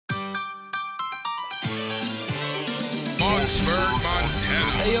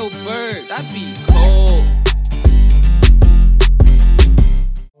Hey yo, Bird, that be cold.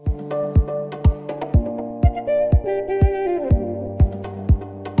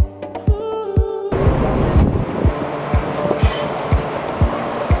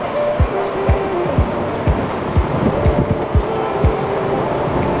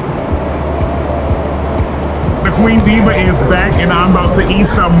 Queen Diva is back, and I'm about to eat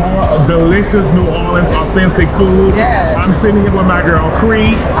some more delicious New Orleans authentic food. Yes. I'm sitting here with my girl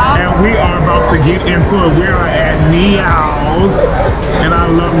Cree, and we are about to get into it. We are at Neyow'S, and I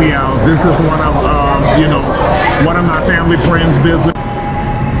love Neyow'S. This is one of, one of my family friends' business.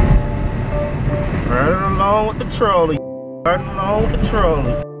 Right along with the trolley. Right along with the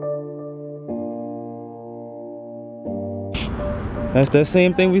trolley. That's that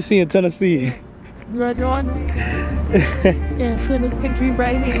same thing we see in Tennessee. Right on. Yeah, for the country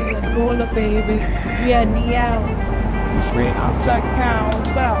right here. Let's go up, baby. Yeah, Neyow'S. Straight up, check pounds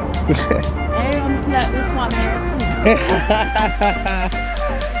out. Hey, I'm slap this one ass too.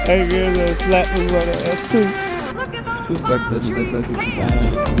 Hey, girl, gonna slap this one ass too.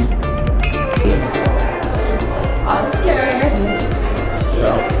 I'm scared.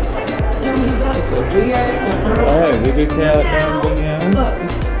 Hey, we could tell it down.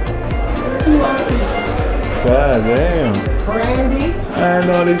 God damn. Brandy. I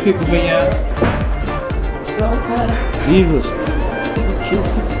didn't know these people be out. So good. Jesus.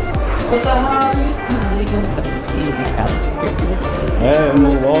 What's up, Harley? Hey,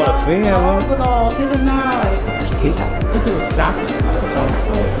 move on. Damn, Put on, get a knife.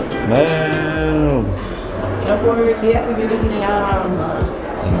 man.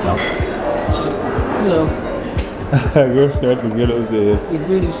 Girl start to get upset.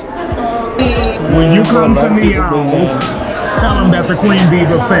 When you come to Neyow'S, tell them that the Queen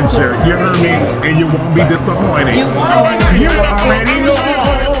Diva sent you. You heard me, and you won't be disappointed. You already know.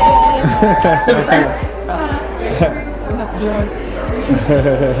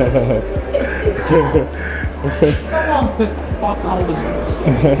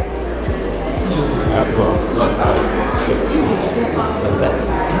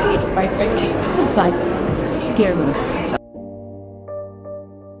 Scared me.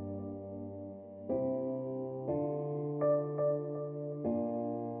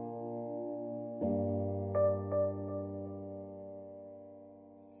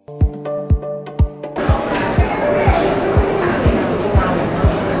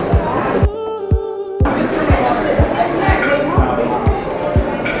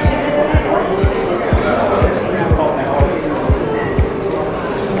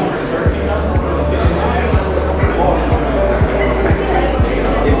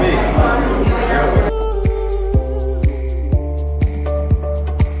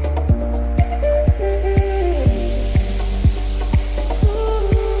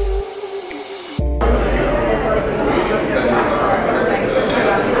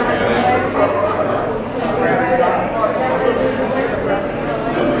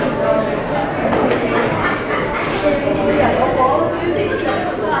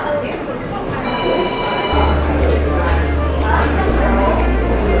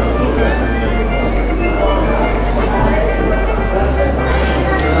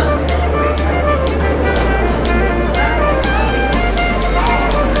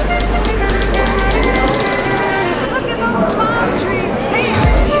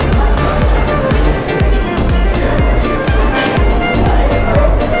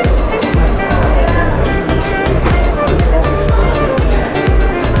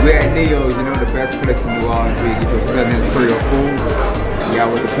 We're at Neyow'S, you know, the best place in New Orleans where you get your Southern Creole food. You got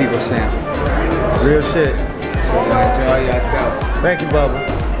what the people saying. Real shit. So enjoy yourself. Thank you, Bubba.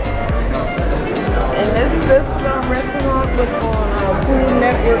 And this restaurant was on Food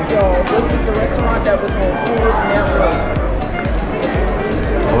Network, y'all. This is the restaurant that was on Food Network.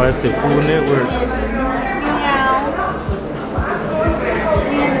 Oh, I said Food Network.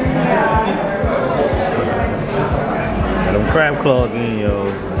 Got them crab claws in, yo.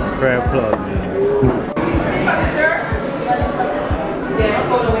 Crab claws in.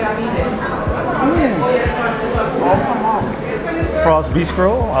 Frost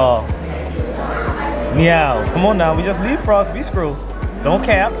Bistro? Neyow'S. Come on now, we just leave Frost Bistro. Don't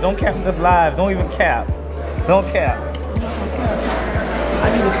cap this live. Don't even cap. Don't cap. I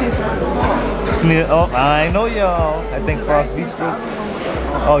need a taste of the sauce. Oh, I know y'all. I think Frost Bistro.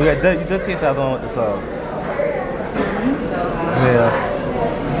 Oh, you did taste that one with the sauce. Yeah.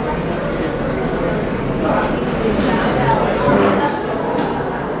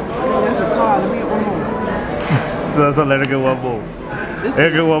 That's a card. Let me get one more. So let her get one more. Let her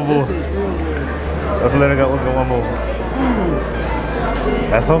get one more. Let's let her get one more.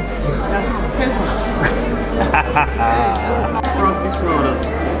 That's all? Frosty sodas.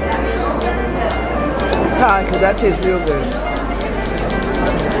 Thai, because that tastes real good.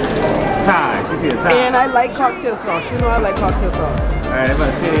 Thai. She said Thai. And I like cocktail sauce. You know I like cocktail sauce. Alright, I'm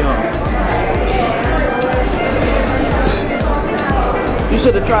about to tell you all. You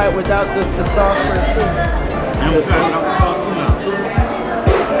should have tried it without the sauce first too. And we'll try it without the sauce too now.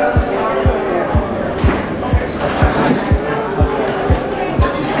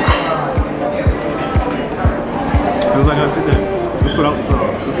 It was like I said that. Let's put out the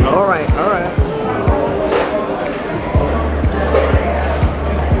sauce. All right, all right.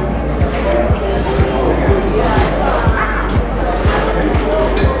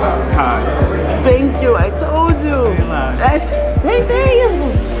 Thai. Thank you. I told you. That's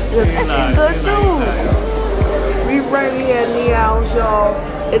good too. We right here at Neyow'S, y'all.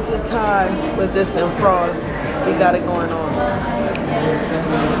 It's a time with this and frost. We got it going on.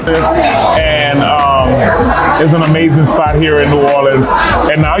 And it's an amazing spot here in New Orleans.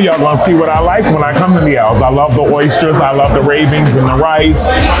 And now y'all gonna see what I like when I come to Neyow'S. I love the oysters, I love the ravings and the rice,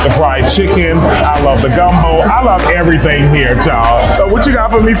 the fried chicken, I love the gumbo, I love everything here, y'all. So what you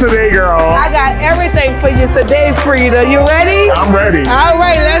got for me today, girl? I got everything for you today, Frida. You ready? I'm ready. All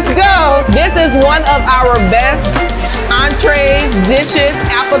right, let's go. This is one of our best entrees, dishes,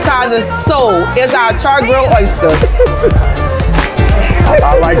 appetizers. So is our char grilled oyster.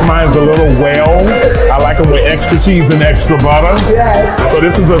 I like mine a little well. I like them with extra cheese and extra butter. Yes. So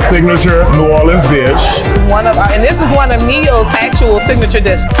this is a signature New Orleans dish. This is one of Neyow'S' actual signature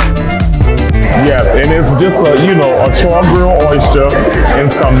dishes. Yes, and it's just a, you know, a char grilled oyster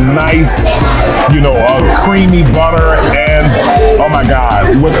and some nice, you know, creamy butter and, oh my God,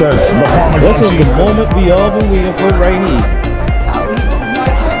 with the Parmesan This is cheese. the moment we all been waiting for right here.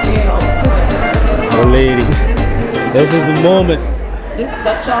 Oh lady, this is the moment. This is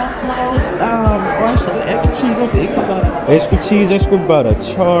a chocolate oyster with extra cheese with extra butter. Extra cheese, extra butter,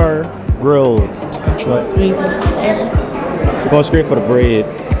 char grilled. Going straight for the bread.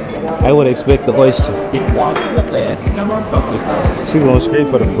 I would expect the oyster. She going straight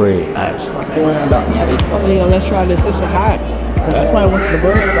for the bread. Yeah, let's try this. This is hot. That's why I went to the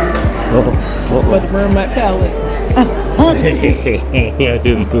bird. But the bird might palate. Yeah, I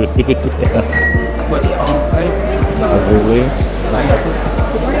didn't do it.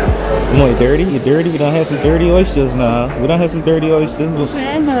 Come on, you dirty? You dirty? We don't have some dirty oysters now. We don't have some dirty oysters. You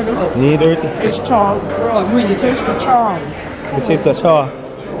ain't dirty? It's char. Bro, really taste the char. It tastes the char.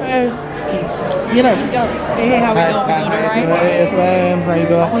 You know, hey, how we doing? We doing it right? Yes, ma'am. How you I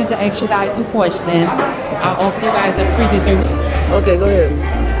doing? wanted to ask you guys a question. I'll ask you guys a pretty thing. Okay, go ahead.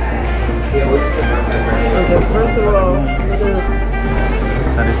 Okay, first of all,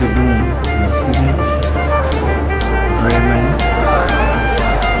 How does it do? Excuse me? Bread, man.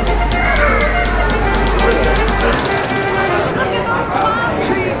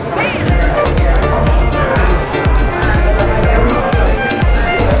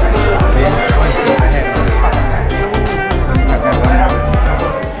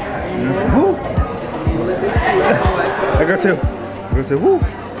 I got two. I got two. Woo.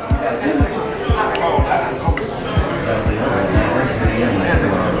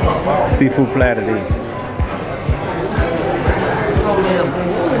 Seafood platter there.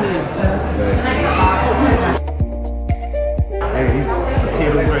 Hey, these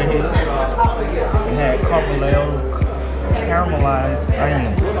potatoes right here. We had caramelized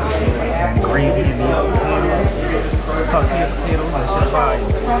onions and gravy in these potatoes. Sauteed potatoes and fries.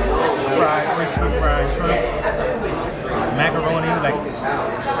 Fried shrimp. Macaroni, like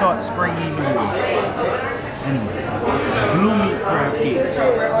short springy noodles. Anyway, blue meat crab cake.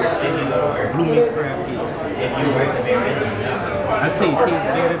 Blue meat crab cake. I tell you, it tastes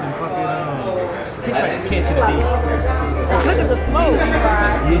better than fucking it tastes like a catch of the day. look at the smoke.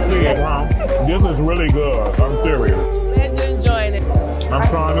 You serious? This is really good. I'm serious. Glad you're enjoying it. I'm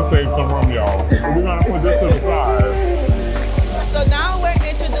trying to save some room, y'all. We're gonna put this to the side. So now we're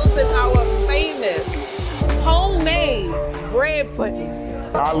introducing our famous homemade bread pudding.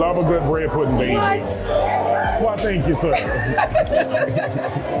 I love a good bread pudding, baby. What? Well, thank you, sir.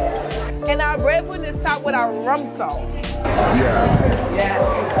 And our bread pudding is topped with our rum sauce. Yes. Yes.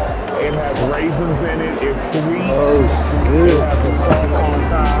 It has raisins in it. It's sweet. Oh, It has a sauce on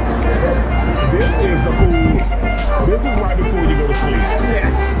top. This is the food. This is right before you go to sleep.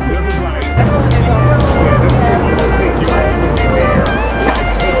 Yes. This is like, yeah, this is going to take you all the way there. Like,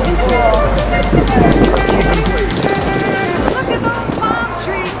 take you to a keeping place. Look at those palm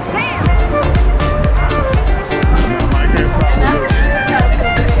trees there. Now, Mike, can't stop with this.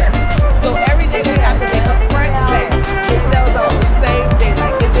 So every day we have to make a fresh batch.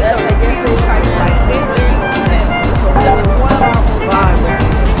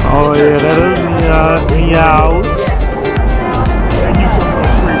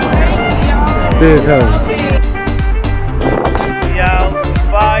 Big hoe. Neyow'S,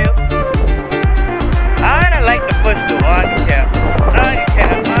 fire. I like the push though, I can cap.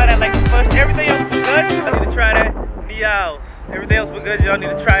 I like the push. Everything else was good. Y'all need to try that Neyow'S. Everything else was good. Y'all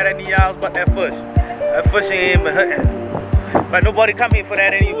need to try that Neyow'S, but that push. That push ain't been hurting. But nobody come here for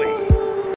that anyway.